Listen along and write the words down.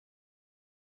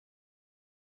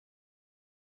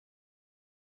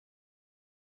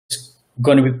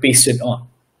going to be pasted on.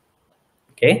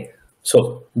 Okay,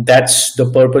 so that's the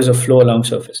purpose of flow along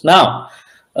surface. Now,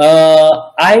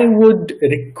 I would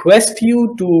request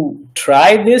you to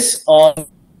try this on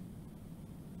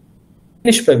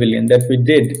Finish pavilion that we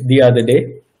did the other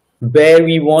day, where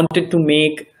we wanted to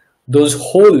make those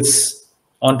holes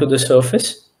onto the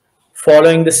surface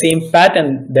following the same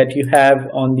pattern that you have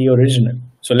on the original.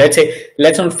 So let's say,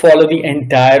 let's not follow the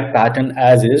entire pattern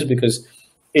as is, because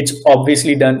it's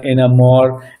obviously done in a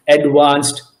more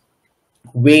advanced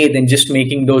way than just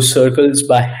making those circles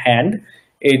by hand.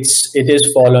 It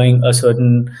is following a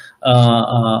certain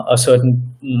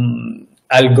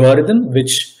algorithm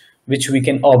which we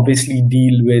can obviously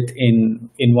deal with in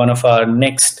one of our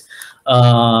next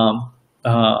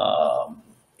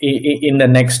in the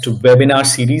next webinar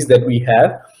series that we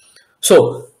have.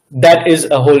 So that is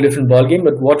a whole different ballgame.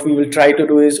 But what we will try to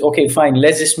do is, okay, fine,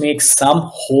 let's just make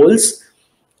some holes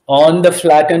on the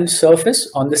flattened surface,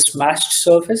 on the smashed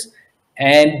surface,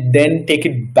 and then take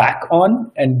it back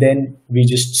on, and then we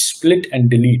just split and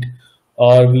delete,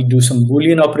 or we do some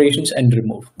Boolean operations and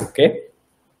remove. Okay,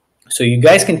 so you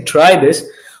guys can try this,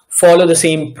 follow the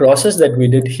same process that we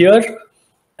did here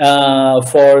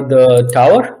for the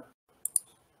tower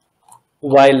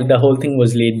while the whole thing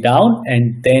was laid down,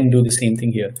 and then do the same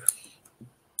thing here.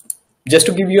 Just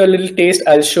to give you a little taste,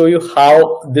 I'll show you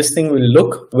how this thing will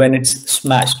look when it's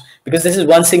smashed, because this is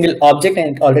one single object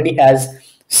and it already has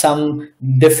some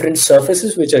different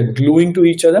surfaces which are gluing to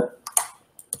each other.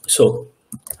 So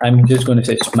I'm just going to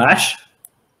say smash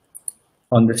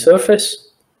on the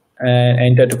surface and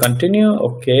enter to continue.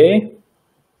 Okay.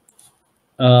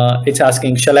 It's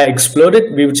asking, shall I explode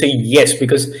it? We would say yes,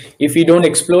 because if you don't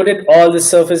explode it, all the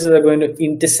surfaces are going to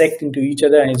intersect into each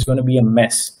other and it's going to be a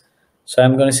mess. So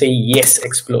I'm going to say yes,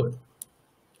 explode.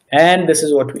 And this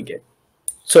is what we get.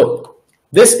 So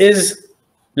this is,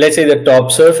 let's say, the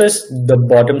top surface, the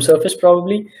bottom surface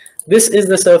probably. This is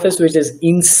the surface which is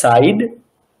inside,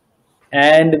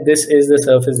 and this is the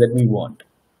surface that we want.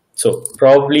 So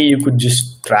probably you could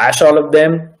just trash all of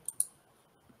them,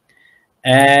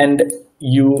 and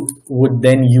you would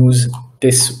then use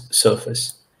this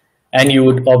surface, and you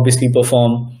would obviously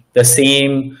perform the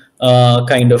same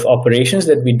kind of operations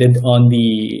that we did on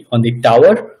the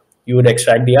tower. You would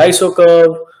extract the ISO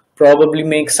curve, probably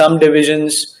make some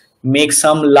divisions, make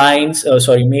some lines,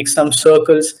 make some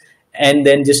circles, and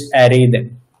then just array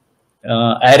them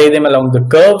along the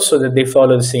curve so that they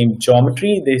follow the same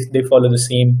geometry, they follow the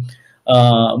same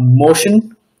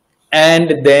motion,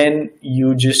 and then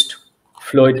you just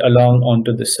flow it along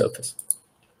onto the surface.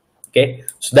 Okay,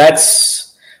 so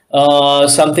that's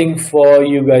something for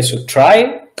you guys to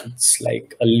try. It's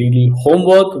like a little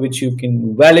homework which you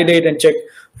can validate and check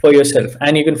for yourself,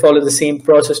 and you can follow the same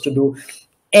process to do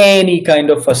any kind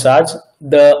of facades.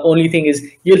 The only thing is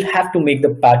you'll have to make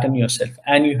the pattern yourself,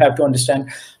 and you have to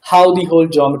understand how the whole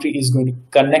geometry is going to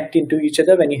connect into each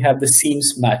other when you have the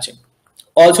seams matching.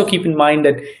 Also keep in mind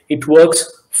that it works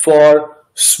for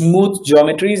smooth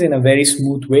geometries in a very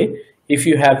smooth way. If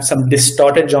you have some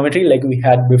distorted geometry like we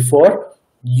had before,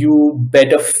 you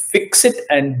better fix it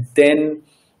and then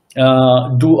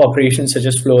do operations such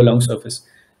as flow along surface.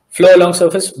 Flow along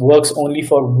surface works only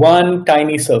for one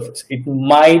tiny surface. It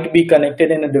might be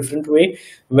connected in a different way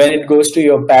when it goes to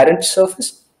your parent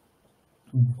surface,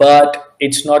 but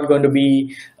it's not going to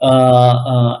be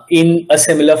in a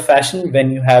similar fashion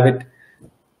when you have it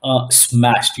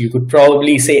smashed. You could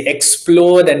probably say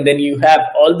explode, and then you have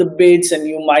all the bits and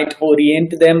you might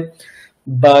orient them,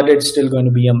 but it's still going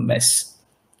to be a mess.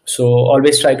 So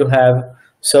always try to have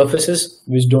surfaces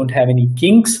which don't have any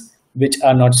kinks, which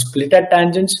are not split at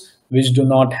tangents, which do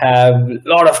not have a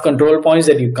lot of control points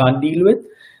that you can't deal with,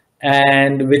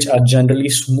 and which are generally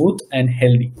smooth and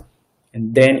healthy.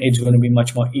 And then it's going to be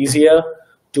much more easier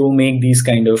to make these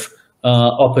kind of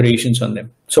operations on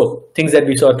them. So things that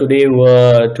we saw today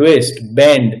were twist,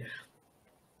 bend,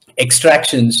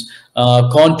 extractions,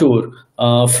 contour,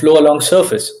 flow along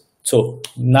surface. So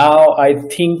now I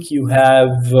think you have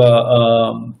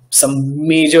some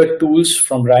major tools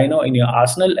from Rhino in your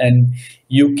arsenal, and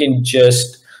you can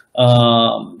just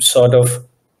sort of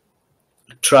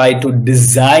try to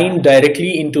design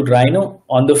directly into Rhino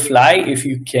on the fly if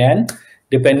you can,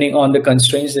 depending on the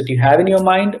constraints that you have in your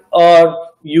mind, or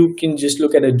you can just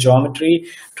look at a geometry,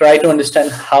 try to understand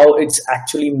how it's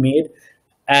actually made,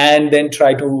 and then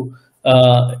try to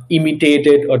imitate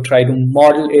it or try to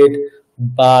model it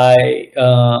by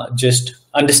just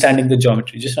understanding the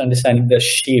geometry, just understanding the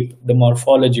shape, the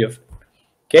morphology of it.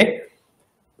 Okay.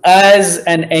 As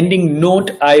an ending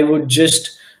note, I would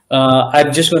just,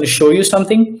 I'm just going to show you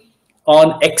something.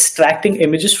 on extracting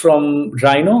images from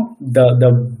Rhino,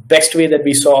 the best way that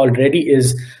we saw already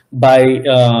is by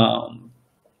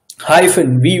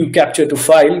hyphen view capture to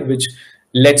file, which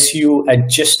lets you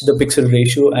adjust the pixel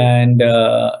ratio and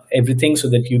everything so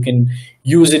that you can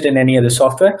use it in any other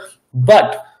software.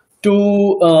 But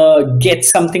to get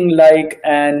something like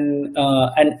an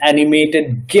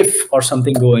animated GIF or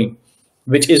something going,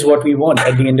 which is what we want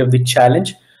at the end of the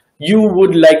challenge, you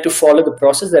would like to follow the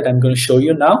process that I'm going to show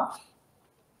you now.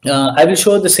 I will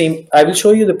show the same. I will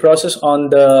show you the process on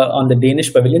the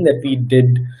Danish pavilion that we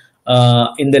did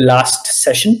in the last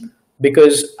session,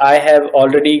 because I have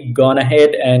already gone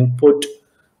ahead and put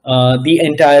the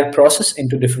entire process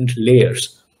into different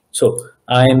layers. So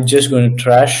I am just going to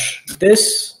trash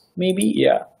this. Maybe,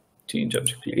 yeah. Change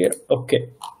object layer. Okay.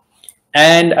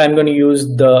 And I'm going to use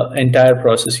the entire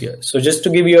process here. So just to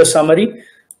give you a summary,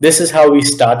 this is how we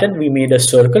started. We made a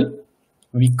circle,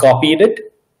 we copied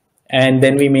it, and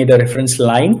then we made a reference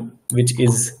line, which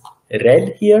is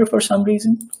red here for some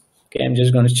reason. Okay, I'm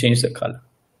just going to change the color.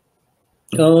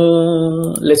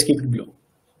 Let's keep it blue.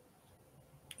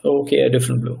 Okay, a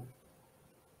different blue.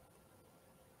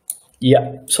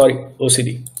 Yeah, sorry,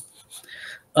 OCD.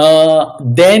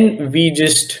 Then we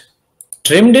just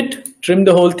trimmed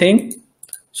the whole thing.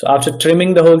 So after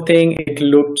trimming the whole thing, it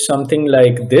looked something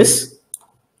like this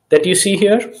that you see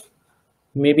here.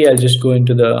 Maybe I'll just go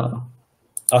into the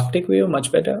Arctic view,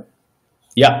 much better.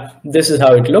 Yeah, this is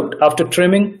how it looked after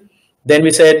trimming. Then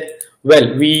we said,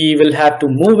 well, we will have to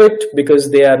move it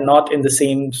because they are not in the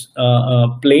same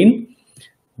plane.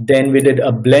 Then we did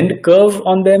a blend curve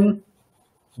on them,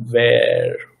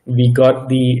 where we got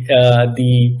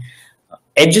the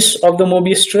edges of the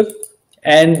Mobius strip,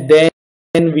 and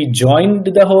then we joined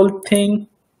the whole thing,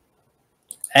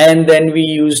 and then we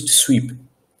used sweep,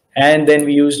 and then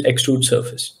we used extrude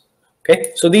surface.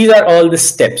 Okay, so these are all the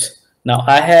steps. Now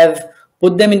I have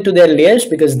put them into their layers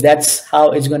because that's how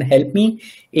it's going to help me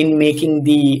in making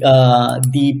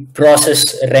the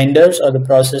process renders or the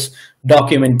process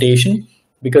documentation,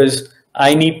 because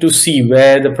I need to see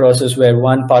where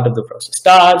one part of the process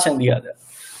starts and the other,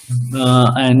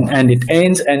 and it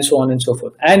ends, and so on and so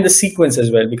forth, and the sequence as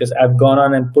well, because I've gone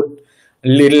on and put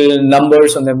little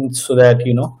numbers on them so that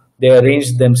they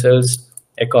arrange themselves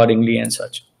accordingly and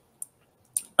such.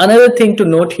 Another thing to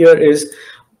note here is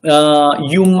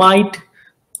you might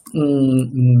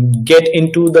get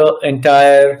into the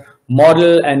entire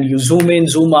model and you zoom in,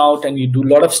 zoom out, and you do a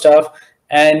lot of stuff,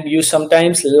 and you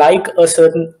sometimes like a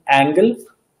certain angle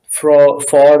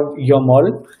for your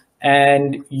model,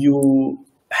 and you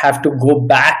have to go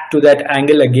back to that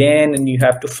angle again, and you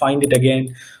have to find it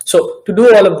again. So to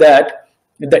do all of that,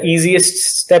 the easiest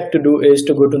step to do is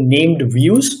to go to named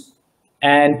views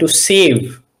and to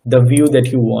save the view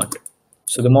that you want.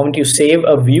 So the moment you save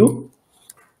a view,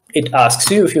 it asks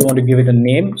you if you want to give it a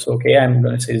name. So okay, I'm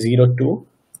going to say 02.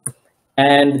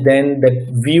 And then that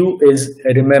view is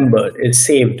remembered, is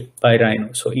saved by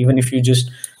Rhino. So even if you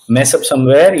just mess up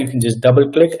somewhere, you can just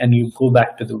double click and you go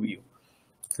back to the view,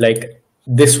 like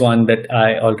this one that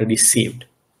I already saved.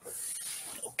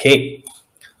 Okay.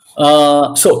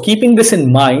 So keeping this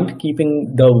in mind,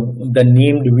 keeping the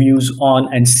named views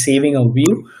on and saving a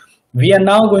view, we are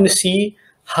now going to see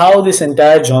how this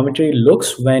entire geometry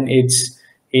looks when it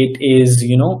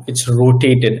is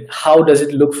rotated. How does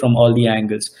it look from all the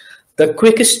angles? The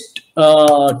quickest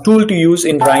tool to use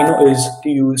in Rhino is to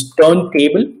use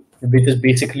Turntable, which is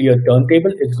basically a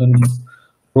turntable. It's going to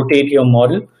rotate your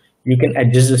model. You can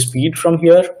adjust the speed from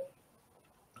here,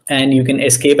 and you can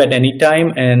escape at any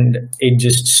time, and it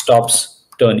just stops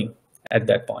turning at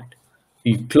that point.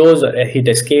 You close or hit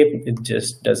escape, it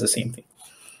just does the same thing.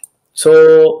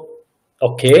 So,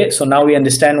 okay, so now we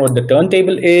understand what the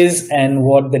turntable is and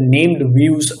what the named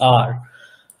views are.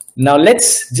 Now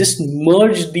let's just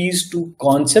merge these two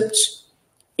concepts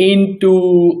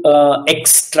into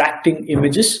extracting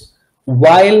images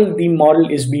while the model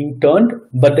is being turned,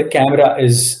 but the camera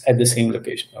is at the same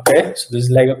location. Okay, so this is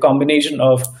like a combination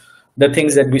of the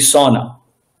things that we saw now.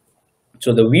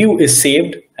 So the view is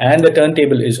saved and the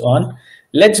turntable is on.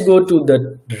 Let's go to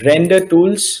the render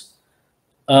tools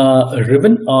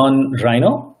ribbon on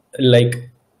Rhino, like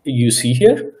you see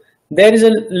here. There is a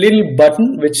little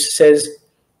button which says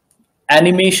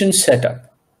animation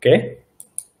setup. Okay,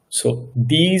 so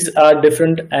these are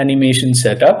different animation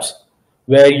setups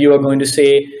where you are going to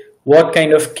say what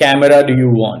kind of camera do you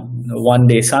want: one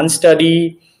day sun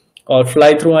study, or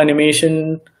fly through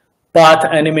animation, path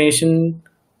animation,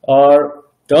 or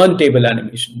turntable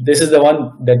animation. This is the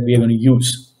one that we are going to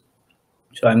use.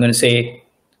 So I'm going to say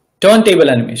turntable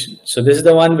animation. So this is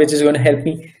the one which is going to help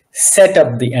me set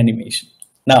up the animation.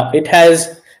 Now it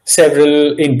has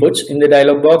several inputs in the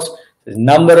dialog box. There's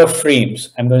number of frames.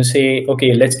 I'm going to say,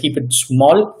 okay, let's keep it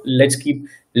small. Let's keep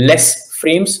less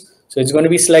frames. So it's going to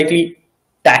be slightly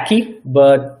tacky,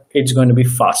 but it's going to be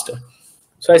faster.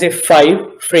 So I say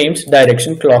 5 frames,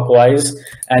 direction, clockwise,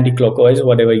 anti-clockwise,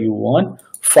 whatever you want.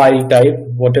 File type,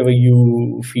 whatever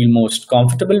you feel most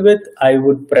comfortable with. I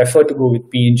would prefer to go with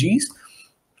PNGs.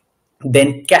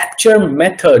 Then capture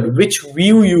method, which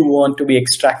view you want to be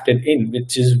extracted in,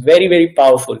 which is very, very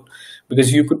powerful,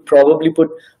 because you could probably put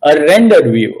a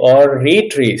rendered view or ray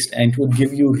traced and it would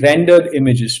give you rendered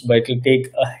images, but it will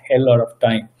take a hell lot of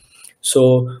time.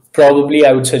 So probably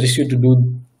I would suggest you to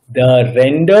do the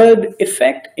rendered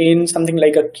effect in something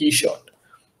like a key shot,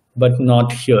 but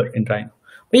not here in Rhino.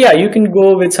 But yeah, you can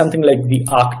go with something like the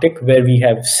Arctic, where we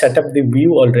have set up the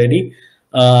view already,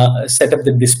 set up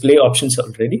the display options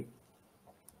already.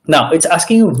 Now it's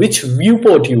asking you which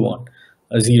viewport you want,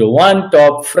 a 0, 1,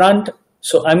 top, front.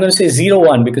 So I'm going to say 0,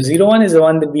 1 because 0, 1 is the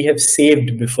one that we have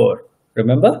saved before.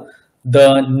 Remember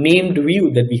the named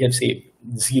view that we have saved,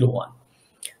 0, 1.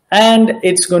 And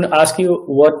it's going to ask you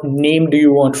what name do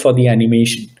you want for the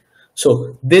animation.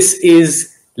 So this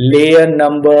is layer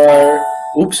number,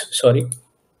 oops, sorry.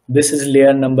 This is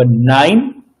layer number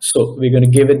 9. So we're going to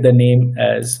give it the name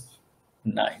as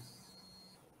 9.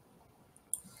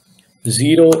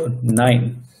 0,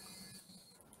 9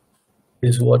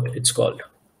 is what it's called.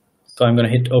 So I'm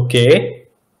going to hit OK.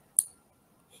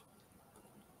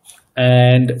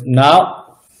 And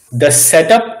now the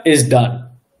setup is done.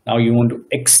 Now you want to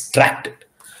extract it.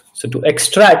 So to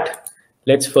extract,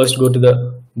 let's first go to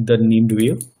the named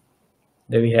view.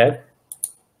 There we have.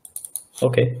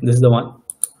 Okay, this is the one.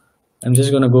 I'm just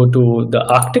going to go to the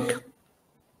Arctic.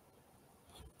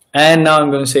 And now I'm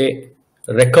going to say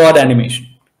record animation.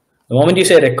 The moment you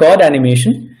say record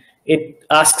animation, it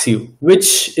asks you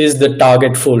which is the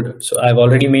target folder. So I've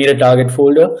already made a target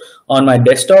folder on my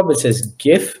desktop. It says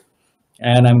GIF,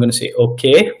 and I'm going to say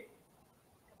OK.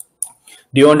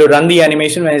 Do you want to run the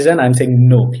animation when it's done? I'm saying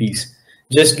no, please.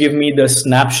 Just give me the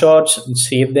snapshots and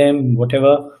save them,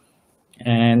 whatever,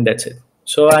 and that's it.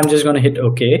 So I'm just going to hit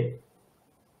OK,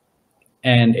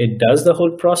 and it does the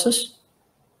whole process.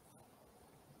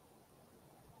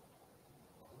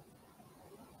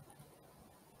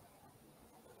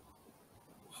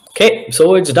 Okay,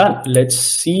 so it's done. Let's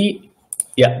see.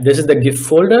 Yeah, this is the GIF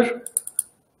folder.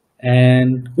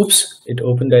 And oops, it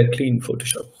opened directly in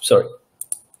Photoshop. Sorry.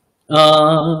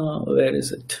 Where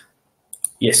is it?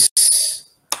 Yes.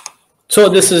 So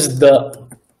this is the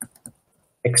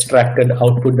extracted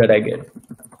output that I get.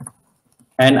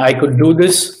 And I could do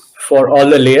this for all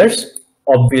the layers,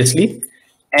 obviously.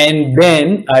 And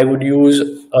then I would use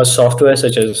a software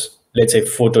such as, let's say,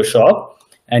 Photoshop,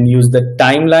 and use the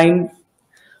timeline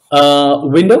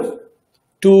window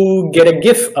to get a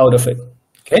GIF out of it.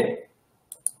 Okay.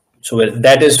 So well,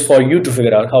 that is for you to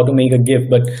figure out how to make a GIF,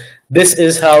 but this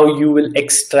is how you will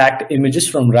extract images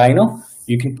from Rhino.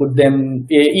 You can put them,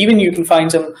 even you can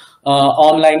find some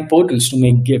online portals to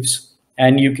make GIFs,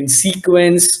 and you can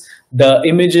sequence the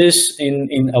images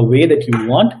in a way that you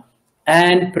want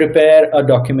and prepare a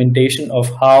documentation of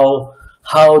how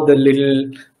the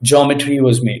little geometry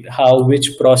was made,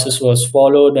 which process was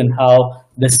followed, and how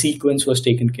the sequence was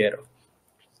taken care of.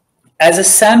 As a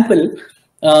sample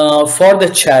for the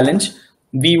challenge,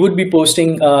 we would be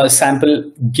posting a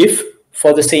sample GIF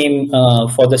for the same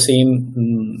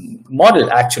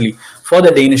model, actually, for the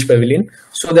Danish pavilion,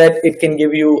 so that it can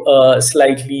give you a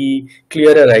slightly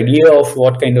clearer idea of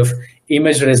what kind of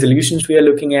image resolutions we are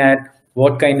looking at,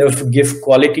 what kind of GIF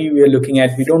quality we are looking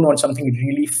at. We don't want something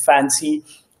really fancy,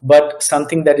 but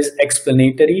something that is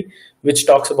explanatory, which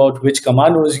talks about which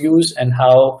command was used and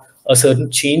how a certain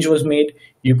change was made.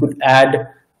 You could add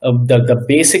the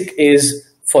basic is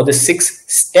for the 6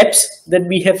 steps that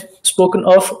we have spoken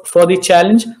of for the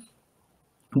challenge,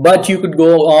 but you could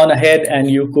go on ahead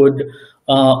and you could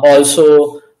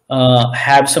also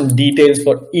have some details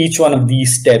for each one of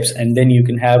these steps, and then you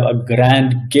can have a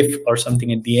grand GIF or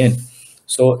something at the end.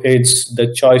 So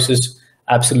the choice is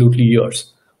absolutely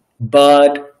yours,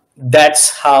 but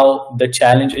that's how the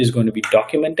challenge is going to be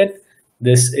documented.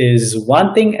 This is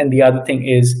one thing, and the other thing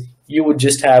is you would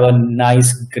just have a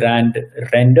nice grand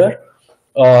render,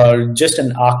 or just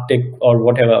an Arctic or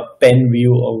whatever pen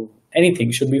view or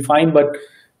anything should be fine, but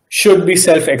should be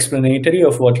self-explanatory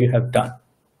of what you have done.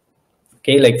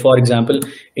 Okay, like for example,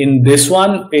 in this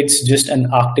one, it's just an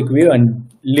Arctic view and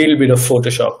little bit of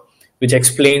Photoshop, which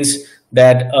explains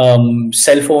that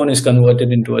cell phone is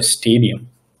converted into a stadium.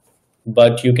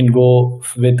 But you can go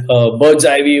with a bird's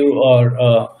eye view or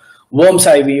a worm's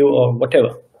eye view or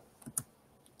whatever.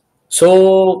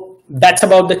 So that's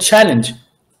about the challenge.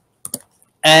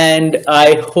 And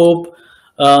I hope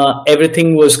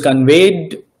everything was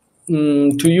conveyed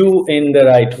to you in the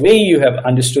right way. You have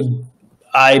understood,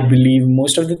 I believe,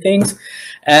 most of the things.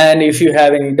 And if you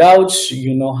have any doubts,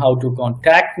 you know how to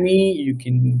contact me. You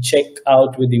can check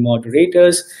out with the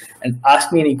moderators and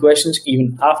ask me any questions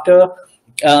even after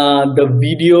the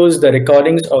videos, the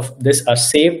recordings of this are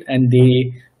saved, and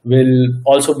they will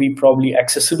also be probably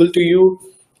accessible to you.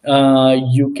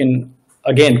 You can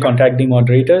again contact the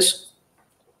moderators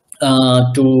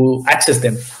to access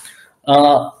them.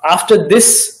 After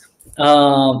this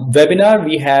webinar,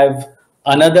 we have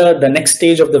the next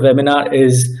stage of the webinar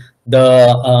is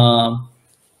the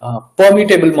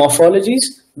permutable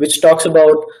morphologies, which talks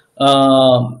about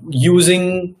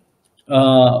using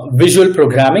visual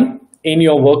programming in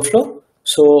your workflow.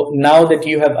 So now that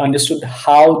you have understood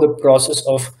how the process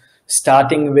of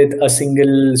starting with a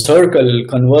single circle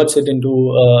converts it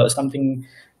into something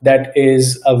that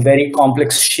is a very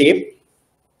complex shape,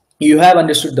 you have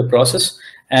understood the process,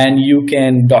 and you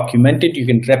can document it, you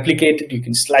can replicate it, you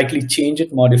can slightly change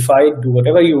it, modify it, do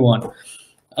whatever you want.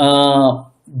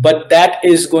 But that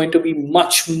is going to be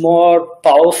much more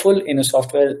powerful in a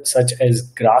software such as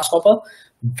Grasshopper,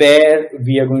 where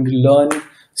we are going to learn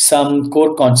some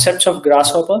core concepts of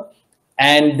Grasshopper,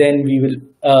 and then we will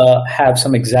have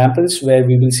some examples where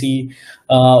we will see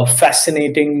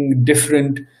fascinating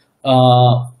different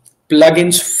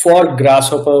plugins for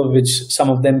Grasshopper, which some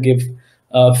of them give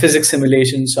physics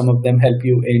simulations, some of them help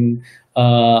you in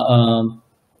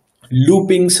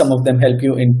looping, some of them help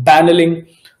you in paneling.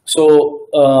 So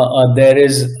there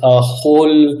is a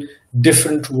whole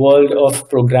different world of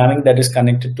programming that is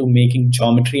connected to making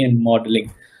geometry and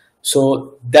modeling.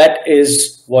 So that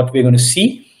is what we're going to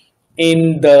see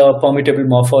in the Permutable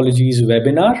Morphologies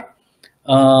webinar.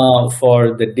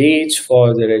 For the dates,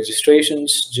 for the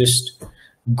registrations, just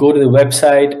go to the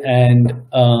website, and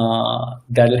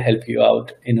that'll help you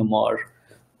out in a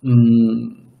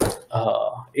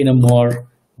more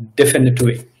definite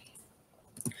way.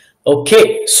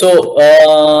 Okay, so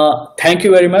thank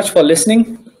you very much for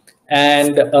listening,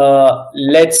 and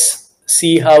let's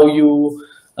see how you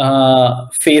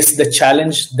face the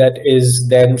challenge that is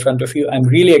there in front of you. I'm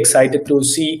really excited to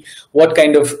see what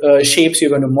kind of shapes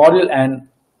you're going to model, and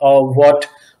what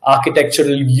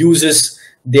architectural uses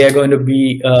they are going to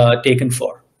be taken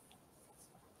for.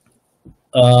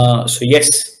 So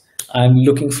yes, I'm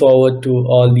looking forward to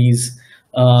all these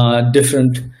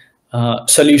different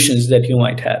solutions that you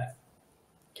might have.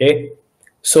 Okay,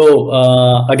 so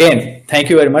again, thank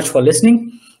you very much for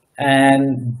listening,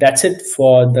 and that's it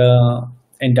for the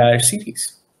entire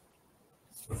series.